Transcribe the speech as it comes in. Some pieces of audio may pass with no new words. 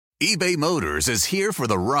eBay Motors is here for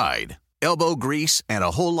the ride. Elbow grease and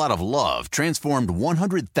a whole lot of love transformed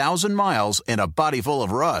 100,000 miles and a body full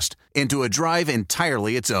of rust into a drive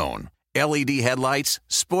entirely its own. LED headlights,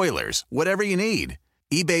 spoilers, whatever you need.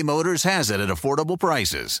 eBay Motors has it at affordable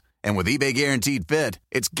prices. And with eBay Guaranteed Fit,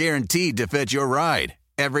 it's guaranteed to fit your ride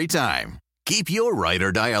every time. Keep your ride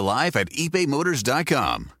or die alive at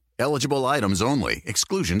ebaymotors.com. Eligible items only.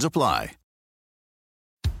 Exclusions apply.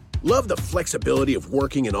 Love the flexibility of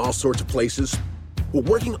working in all sorts of places? Well,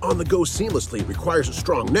 working on the go seamlessly requires a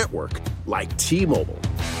strong network like T-Mobile.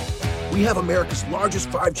 We have America's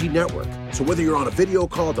largest 5G network, so whether you're on a video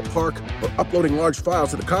call at the park or uploading large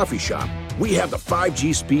files at the coffee shop, we have the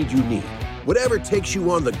 5G speed you need. Whatever takes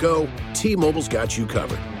you on the go, T-Mobile's got you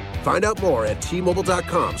covered. Find out more at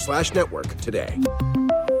T-Mobile.com/network today.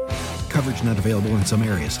 Coverage not available in some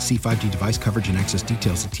areas. See 5G device coverage and access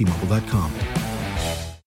details at T-Mobile.com.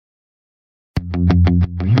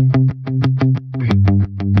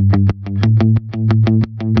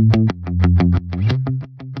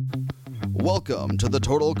 Welcome to the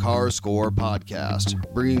Total Car Score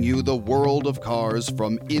podcast, bringing you the world of cars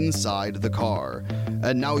from inside the car.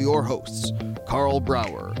 And now your hosts, Carl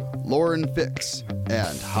Brower, Lauren Fix,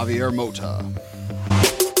 and Javier Mota.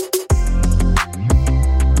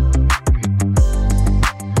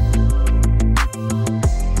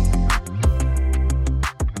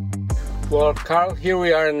 Well, Carl, here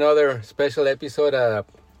we are, another special episode of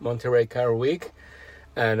Monterey Car Week.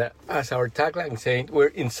 And as our tagline saying, we're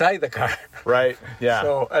inside the car. Right, yeah.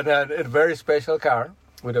 So, and a very special car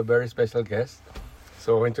with a very special guest.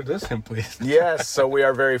 So introduce him, please. Yes, so we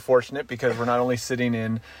are very fortunate because we're not only sitting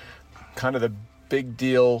in kind of the big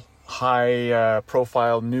deal, high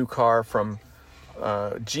profile new car from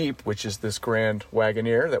Jeep, which is this Grand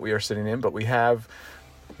Wagoneer that we are sitting in, but we have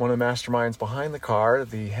one of the masterminds behind the car,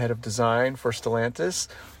 the head of design for Stellantis,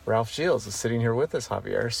 Ralph Gilles, is sitting here with us,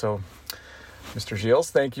 Javier. So, Mr. Gilles,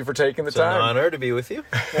 thank you for taking the time. It's an honor to be with you.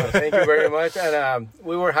 Well, thank you very much. And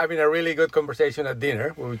we were having a really good conversation at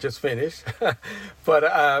dinner. We just finished.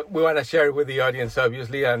 But we want to share it with the audience,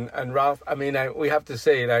 obviously. And Ralph, I mean, we have to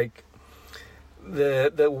say, like,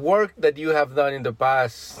 the work that you have done in the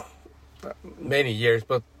past many years,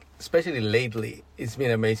 but especially lately, it's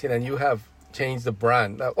been amazing. And you have changed the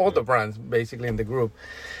brand, all the brands basically in the group.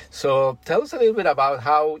 So tell us a little bit about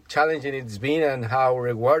how challenging it's been and how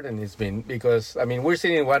rewarding it's been, because I mean we're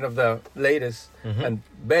seeing one of the latest and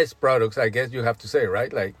best products, I guess you have to say,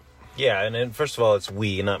 right? Like, yeah, and first of all, it's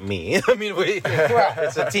we, not me. I mean,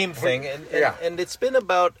 it's a team thing, and it's been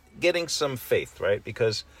about getting some faith, right?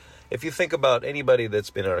 Because if you think about anybody that's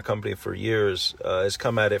been at our company for years, has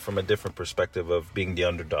come at it from a different perspective of being the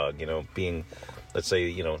underdog, you know, being, let's say,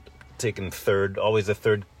 you know, taken third, always the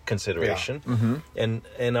third consideration. Yeah.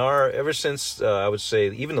 And our, ever since I would say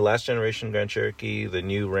even the last generation Grand Cherokee, the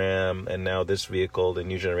new Ram, and now this vehicle, the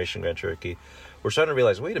new generation Grand Cherokee, we're starting to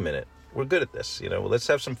realize, wait a minute, we're good at this. You know, let's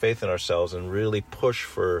have some faith in ourselves and really push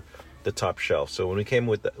for the top shelf. So when we came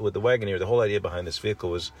with the Wagoneer, the whole idea behind this vehicle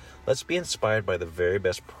was, let's be inspired by the very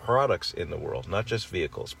best products in the world, not just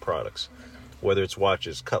vehicles, products. Whether it's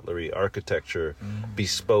watches, cutlery, architecture,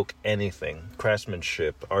 bespoke anything,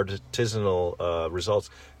 craftsmanship, artisanal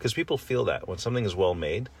results. Because people feel that when something is well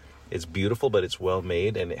made, it's beautiful, but it's well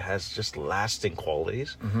made and it has just lasting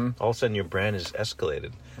qualities. All of a sudden your brand is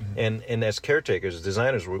escalated. And as caretakers, as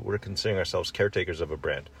designers, we're considering ourselves caretakers of a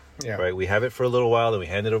brand. Yeah. Right? We have it for a little while, then we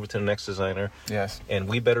hand it over to the next designer. Yes. And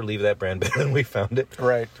we better leave that brand better than we found it.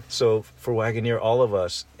 Right. So for Wagoneer, all of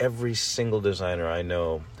us, every single designer I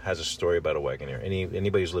know has a story about a Wagoneer.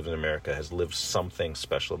 Anybody who's lived in America has lived something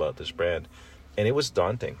special about this brand. And it was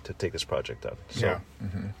daunting to take this project on. So,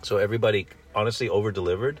 so everybody honestly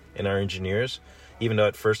over-delivered, and our engineers, even though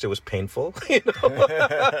at first it was painful, you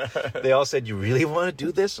know, they all said, "You really want to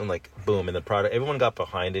do this?" And like, boom, and the product, everyone got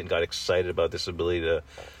behind it and got excited about this ability to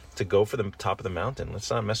go for the top of the mountain.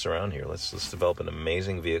 Let's not mess around here. Let's develop an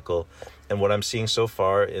amazing vehicle. And what I'm seeing so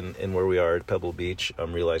far in where we are at Pebble Beach,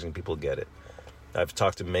 I'm realizing people get it. I've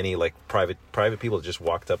talked to many like private people that just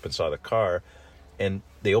walked up and saw the car, and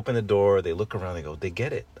they open the door, they look around, they go, they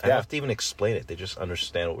get it. I don't have to even explain it. They just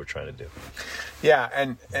understand what we're trying to do. Yeah,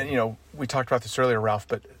 and you know, we talked about this earlier, Ralph,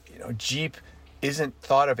 but you know, Jeep isn't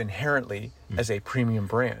thought of inherently as a premium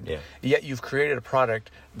brand. Yeah. Yet you've created a product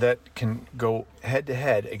that can go head to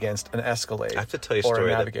head against an Escalade. I have to tell you a story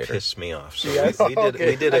that pissed me off. So yes?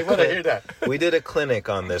 we did a clinic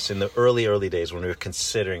on this in the early days when we were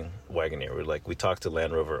considering Wagoneer. We talked to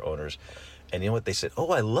Land Rover owners, and you know what they said? "Oh,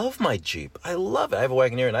 I love my Jeep. I love it. I have a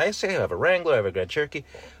Wagoneer, and I say I have a Wrangler, I have a Grand Cherokee,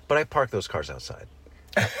 but I park those cars outside."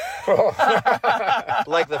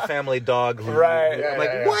 like the family dog. Right. I'm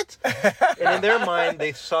like, what? And in their mind,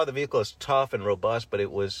 they saw the vehicle as tough and robust, but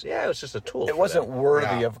it was just a tool. It wasn't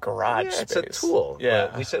worthy of garage space. space. It's a tool. Yeah.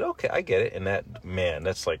 But we said, okay, I get it. And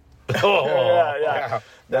that's like, Now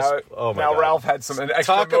Ralph had some extra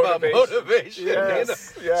talk about motivation.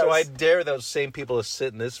 Yes. So I dare those same people to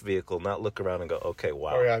sit in this vehicle, not look around and go, okay,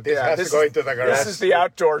 wow. Oh, yeah, this has to go into the garage. This is the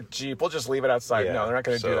outdoor Jeep. We'll just leave it outside. No, they're not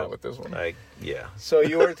going to do that with this one. So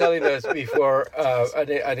you were telling us before,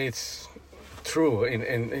 and it's true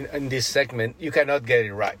in this segment, you cannot get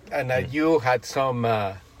it right. And you had some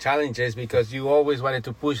challenges because you always wanted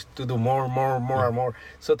to push to do more and more.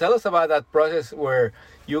 So tell us about that process where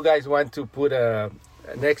you guys want to put an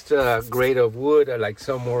extra grade of wood or like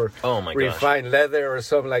some more refined leather or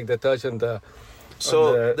something like the touch on the...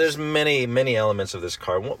 So there's many elements of this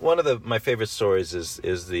car. One of my favorite stories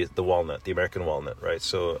is the walnut, the American walnut, right?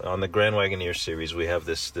 So on the Grand Wagoneer series, we have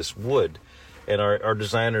this wood, and our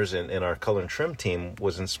designers and our color and trim team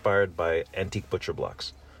was inspired by antique butcher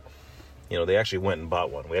blocks. You know, they actually went and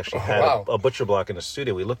bought one. We actually had a butcher block in the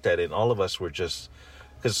studio. We looked at it, and all of us were just...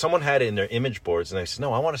 Because someone had it in their image boards, and I said,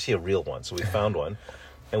 no, I want to see a real one. So we found one,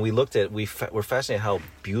 and we looked at it. We're fascinated how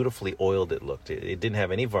beautifully oiled it looked. It didn't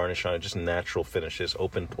have any varnish on it, just natural finishes,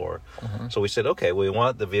 open pore. So we said, okay, we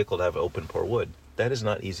want the vehicle to have open pore wood. That is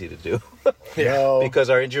not easy to do.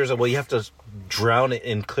 Because our engineers said, well, you have to drown it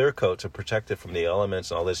in clear coat to protect it from the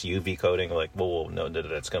elements and all this UV coating. Like, no,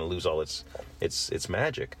 it's going to lose all its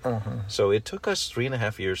magic. So it took us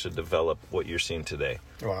 3.5 years to develop what you're seeing today.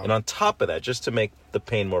 Wow. And on top of that, just to make the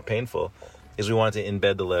pain more painful, is we wanted to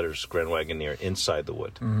embed the letters Grand Wagoneer inside the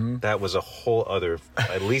wood. That was a whole other,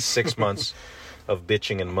 at least 6 months of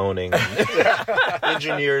bitching and moaning, and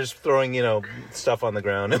engineers throwing, stuff on the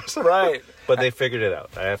ground. Right. But they figured it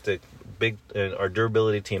out. Our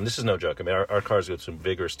durability team, this is no joke. I mean, our cars go through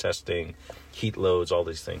vigorous testing, heat loads, all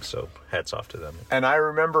these things. So hats off to them. And I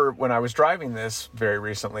remember when I was driving this very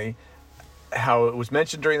recently, how it was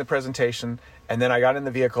mentioned during the presentation, and then I got in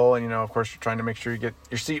the vehicle, and of course you're trying to make sure you get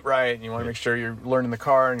your seat right, and you want to make sure you're learning the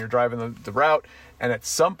car and you're driving the route. And at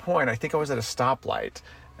some point, I think I was at a stoplight,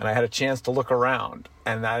 and I had a chance to look around,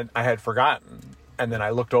 and I had forgotten. And then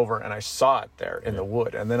I looked over and I saw it there in the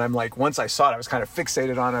wood. And then I'm like, once I saw it, I was kind of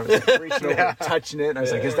fixated on it. I was like reaching over and touching it. And I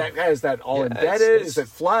was like, is that all embedded? Is it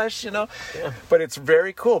flush? But it's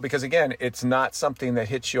very cool because, again, it's not something that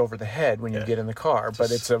hits you over the head when you get in the car,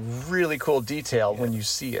 but it's a really cool detail when you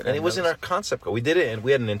see it. And it was in our concept car. We did it, and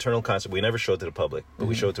we had an internal concept. We never showed it to the public, but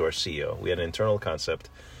we showed it to our CEO. We had an internal concept.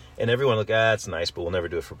 And everyone looked, it's nice, but we'll never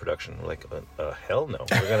do it for production. We're like, hell no.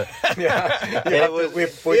 We're going to...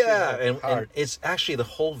 And it's actually, the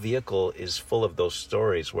whole vehicle is full of those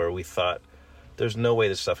stories where we thought, there's no way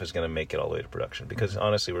this stuff is going to make it all the way to production. Because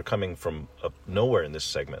honestly, we're coming from nowhere in this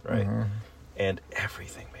segment, right? And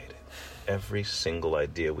everything made it. Every single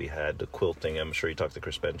idea we had, the quilting, I'm sure you talked to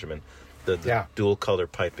Chris Benjamin, the dual color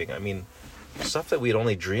piping. I mean... stuff that we'd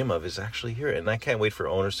only dream of is actually here, and I can't wait for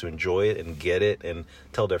owners to enjoy it and get it and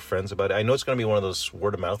tell their friends about it. I know it's going to be one of those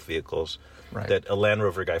word-of-mouth vehicles that a Land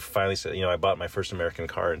Rover guy finally said, I bought my first American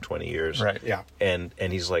car in 20 years. Right, yeah. And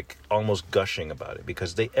he's like almost gushing about it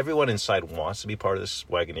because everyone inside wants to be part of this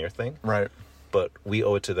Wagoneer thing. Right. But we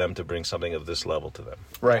owe it to them to bring something of this level to them.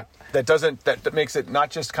 Right. That makes it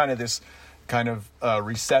not just kind of this kind of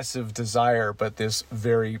recessive desire, but this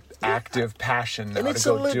very active passion. And it's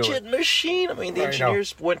a legit machine. I mean, the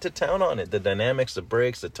engineers went to town on it. The dynamics, the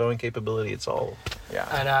brakes, the towing capability, it's all... Yeah.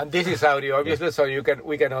 And this is audio, obviously, so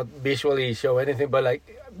we cannot visually show anything, but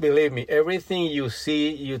believe me, everything you see,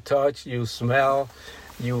 you touch, you smell,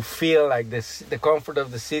 you feel like the comfort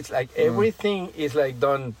of the seats, everything is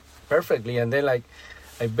done perfectly. And then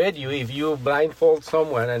I bet you if you blindfold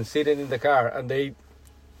someone and sit in the car and they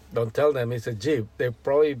don't tell them it's a Jeep, they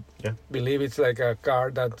probably believe it's like a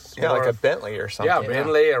car that's like a Bentley or something. Yeah,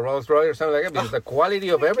 Bentley, a Rolls Royce or something like that. Because the quality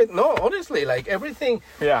of everything. No, honestly, everything.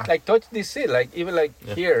 Yeah. Touch this seat, even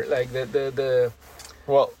here, the.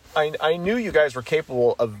 Well, I knew you guys were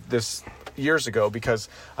capable of this years ago because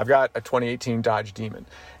I've got a 2018 Dodge Demon,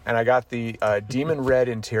 and I got the Demon Red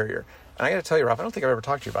interior. And I got to tell you, Ralph, I don't think I've ever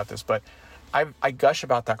talked to you about this, but I gush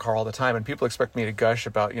about that car all the time, and people expect me to gush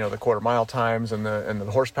about the quarter mile times and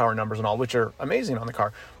the horsepower numbers and all, which are amazing on the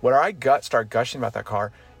car. What I start gushing about that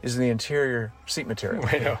car is the interior seat material.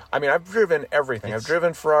 I mean, I've driven everything. I've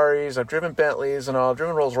driven Ferraris, I've driven Bentleys, and all. I've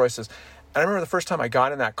driven Rolls Royces. And I remember the first time I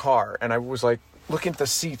got in that car, and I was looking at the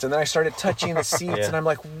seats, and then I started touching the seats, and I'm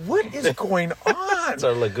like, what is going on? on. It's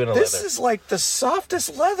our Laguna This leather. is like the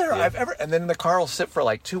softest leather I've ever. And then the car will sit for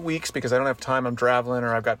like 2 weeks because I don't have time. I'm traveling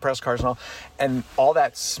or I've got press cars and all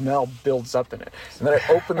that smell builds up in it. And then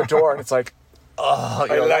I open the door and it's like, oh,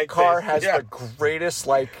 you know, that car has the greatest,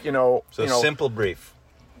 like, So simple brief.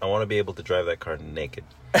 I want to be able to drive that car naked.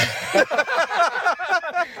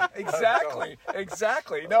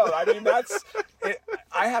 Exactly. No, I mean that's.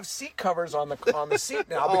 I have seat covers on the seat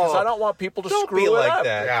now because I don't want people to screw it up.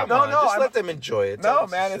 That. Yeah. No, just let them enjoy it. No,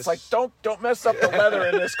 man, it's like don't mess up the leather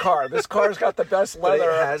in this car. This car's got the best leather. But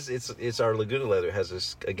it has it's our Laguna leather. It has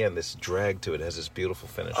this drag to it. It has this beautiful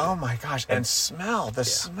finish. Oh my gosh! And smell the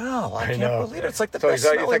smell. I can't believe it. It's like the So best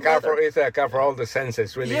it's smelling leather. it's a car for all the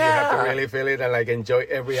senses. Really, you have to really feel it and like enjoy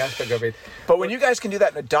every aspect of it. But when you guys can do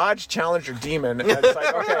that in a Dodge Challenger Demon, it's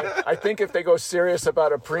like, okay, I think if they go serious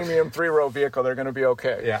about a premium 3-row vehicle, they're going to be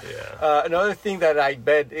okay. Yeah. Another thing that I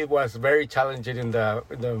bet it was very challenging in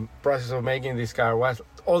the process of making this car was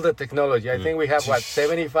all the technology. I think we have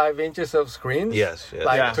 75 inches of screens. Yes.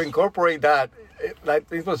 To incorporate that,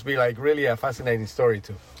 it must be like really a fascinating story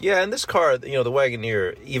too. Yeah, and this car, the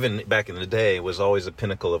Wagoneer, even back in the day, was always the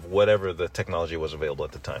pinnacle of whatever the technology was available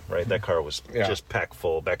at the time, right? That car was just packed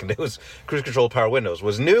full. Back in the day, it was cruise control, power windows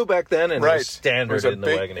was new back then, and it was standard in the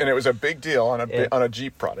Wagoneer. And it was a big deal on a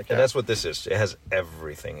Jeep product. And that's what this is. It has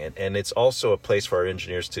everything, and it's also a place for our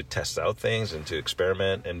engineers to test out things and to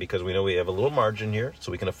experiment. And because we know we have a little margin here,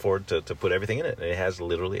 so we can afford to put everything in it. And it has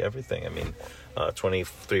literally everything. I mean,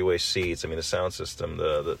 23-way seats. I mean, the sound system,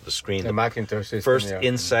 the screen, the Macintosh system, first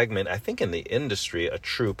in segment, I think in the industry, a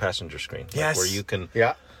true passenger screen, yes, where you can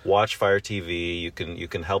watch Fire TV, you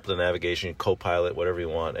can help the navigation, co-pilot, whatever you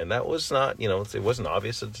want. And that was not, it wasn't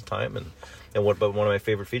obvious at the time. But one of my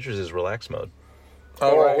favorite features is relax mode.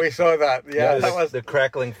 We saw that. Yeah, that was the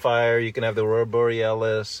crackling fire. You can have the Aurora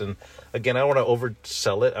Borealis, and again, I don't want to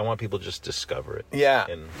oversell it. I want people to just discover it. Yeah.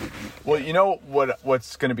 Well, you know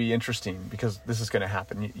what's going to be interesting, because this is going to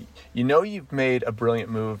happen. You've made a brilliant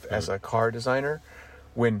move as a car designer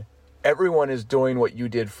when everyone is doing what you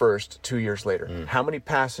did first 2 years later. How many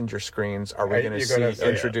passenger screens are we going to see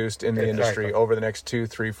introduced in the industry over the next 2,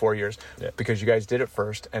 3, 4 years? Yeah. Because you guys did it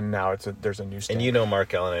first, and now there's a new standard. And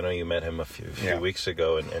Mark Allen, I know you met him a few weeks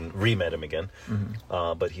ago and re-met him again,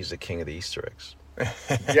 but he's the king of the Easter eggs.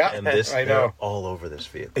 And they're all over this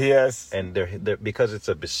vehicle. Yes, and they're because it's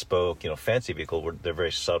a bespoke, fancy vehicle. They're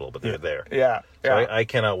very subtle, but they're there. Yeah, so I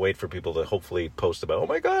cannot wait for people to hopefully post about, oh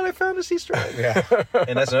my God, I found this Easter egg.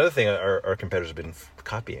 And that's another thing our competitors have been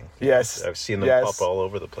copying. Yes, I've seen them pop all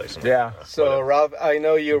over the place. So Rob, I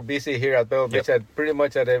know you're busy here at Pebble Beach at pretty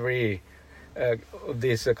much at every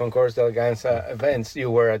these Concours d'Eleganza events.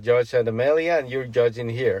 You were a judge at Amelia, and you're judging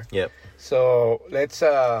here. Yep. So let's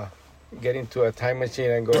get into a time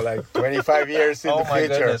machine and go like 25 years in the future.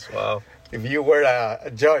 Goodness, wow. If you were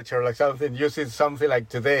a judge or like something, you see something like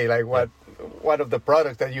today, like what of the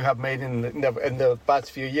products that you have made in the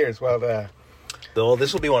past few years? Well,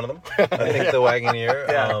 this will be one of them. I think the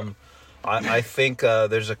Wagoneer. I think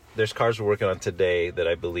there's cars we're working on today that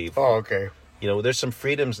I believe. Oh, okay. There's some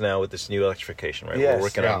freedoms now with this new electrification, right? Yes, we're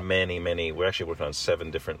working on many. We're actually working on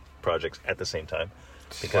 7 different projects at the same time.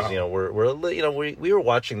 Because we were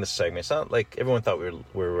watching this segment. It's not like everyone thought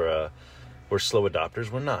we're slow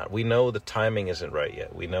adopters. We're not. We know the timing isn't right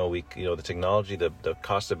yet. We know the technology, the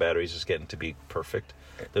cost of batteries is getting to be perfect.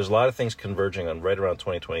 There's a lot of things converging on right around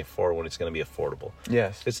 2024 when it's going to be affordable.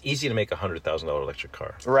 Yes, it's easy to make a $100,000 electric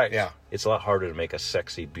car. Right. Yeah. It's a lot harder to make a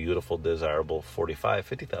sexy, beautiful, desirable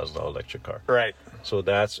 $50,000 electric car. Right. So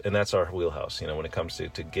that's our wheelhouse. When it comes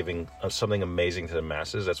to giving something amazing to the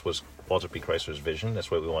masses, that's what's Walter P. Chrysler's vision.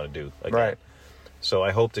 That's what we want to do. Again. Right. So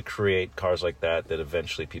I hope to create cars like that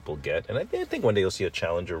eventually people get, and I think one day you'll see a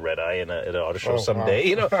Challenger Red Eye in an auto show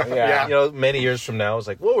someday. Wow. Many years from now, it's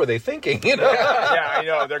like, what were they thinking? Yeah, I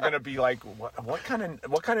know. They're going to be like, what kind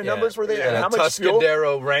of numbers were they? Yeah, and how much Tuscadero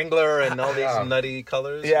fuel? Wrangler and all these nutty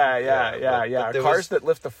colors. Yeah. Cars that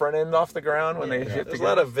lift the front end off the ground when they hit. There's a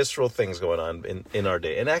lot of visceral things going on in our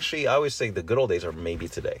day, and actually, I always think the good old days are maybe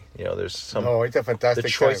today. There's some. Oh, it's a fantastic. The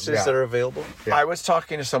choices that are available. Yeah. I was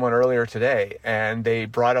talking to someone earlier today, and they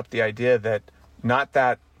brought up the idea that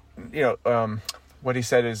what he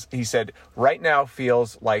said is, right now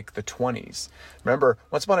feels like the 20s. Remember,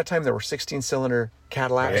 once upon a time there were 16-cylinder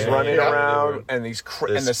Cadillacs running around, and these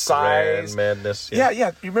and the size, madness. Yeah.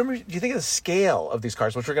 You remember? You think of the scale of these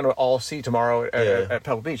cars, which we're going to all see tomorrow at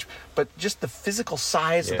Pebble Beach, but just the physical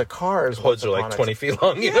size of the cars. The hoods are like 20 feet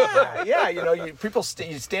long. You know, people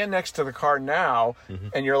you stand next to the car now,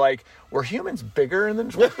 and you're like, were humans bigger than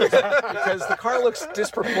because the car looks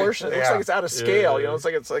disproportionate. It looks like it's out of scale. You know,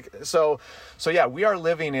 it's like so. Yeah, we are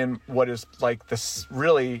living in what is like this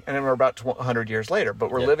really, and we're about 100 years later,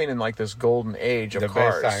 but we're living in like this golden age of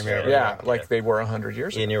cars. Best time ever. Like they were 100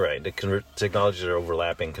 years ago. And you're right. The technologies are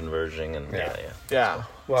overlapping, converging, and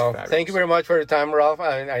Well, thank you very much for your time, Ralph.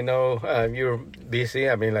 I know you're busy.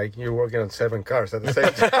 I mean, like, you're working on 7 cars at the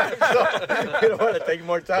same time, so you don't want to take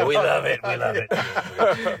more time. We love it. We love it.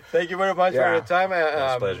 Thank you very much for your time.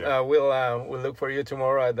 It's a pleasure. We'll look for you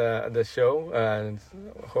tomorrow at the show, and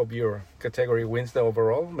hope your category wins the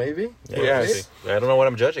overall, maybe. Yes. I don't know what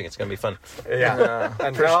I'm judging. It's going to be fun. Yeah.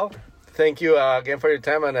 And Ralph, thank you again for your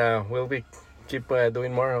time, and we'll keep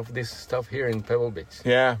doing more of this stuff here in Pebble Beach.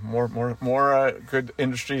 Yeah, more good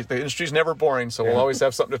industry. The industry's never boring, so we'll always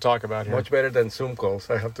have something to talk about here. Much better than Zoom calls,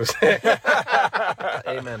 I have to say.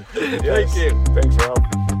 Amen. Thank you. Thanks, Ralph.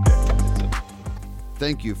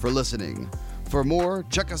 Thank you for listening. For more,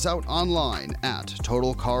 check us out online at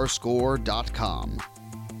TotalCarScore.com.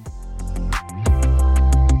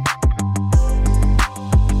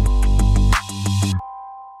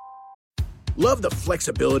 Love the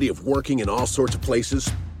flexibility of working in all sorts of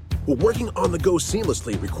places? Well, working on the go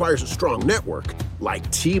seamlessly requires a strong network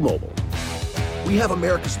like T-Mobile. We have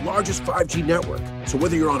America's largest 5G network, so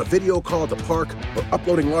whether you're on a video call at the park or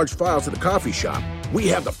uploading large files at the coffee shop, we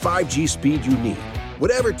have the 5G speed you need.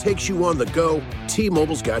 Whatever takes you on the go,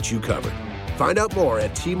 T-Mobile's got you covered. Find out more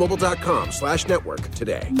at T-Mobile.com/network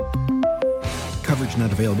today. Coverage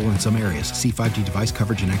not available in some areas. See 5G device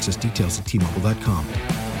coverage and access details at T-Mobile.com.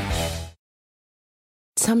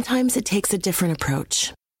 Sometimes it takes a different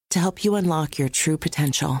approach to help you unlock your true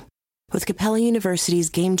potential. With Capella University's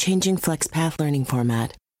game-changing FlexPath learning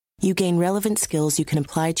format, you gain relevant skills you can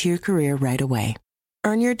apply to your career right away.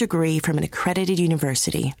 Earn your degree from an accredited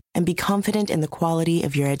university and be confident in the quality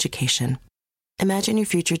of your education. Imagine your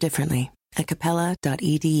future differently at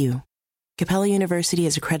capella.edu. Capella University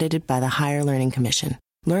is accredited by the Higher Learning Commission.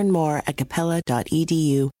 Learn more at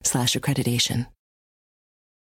capella.edu/accreditation.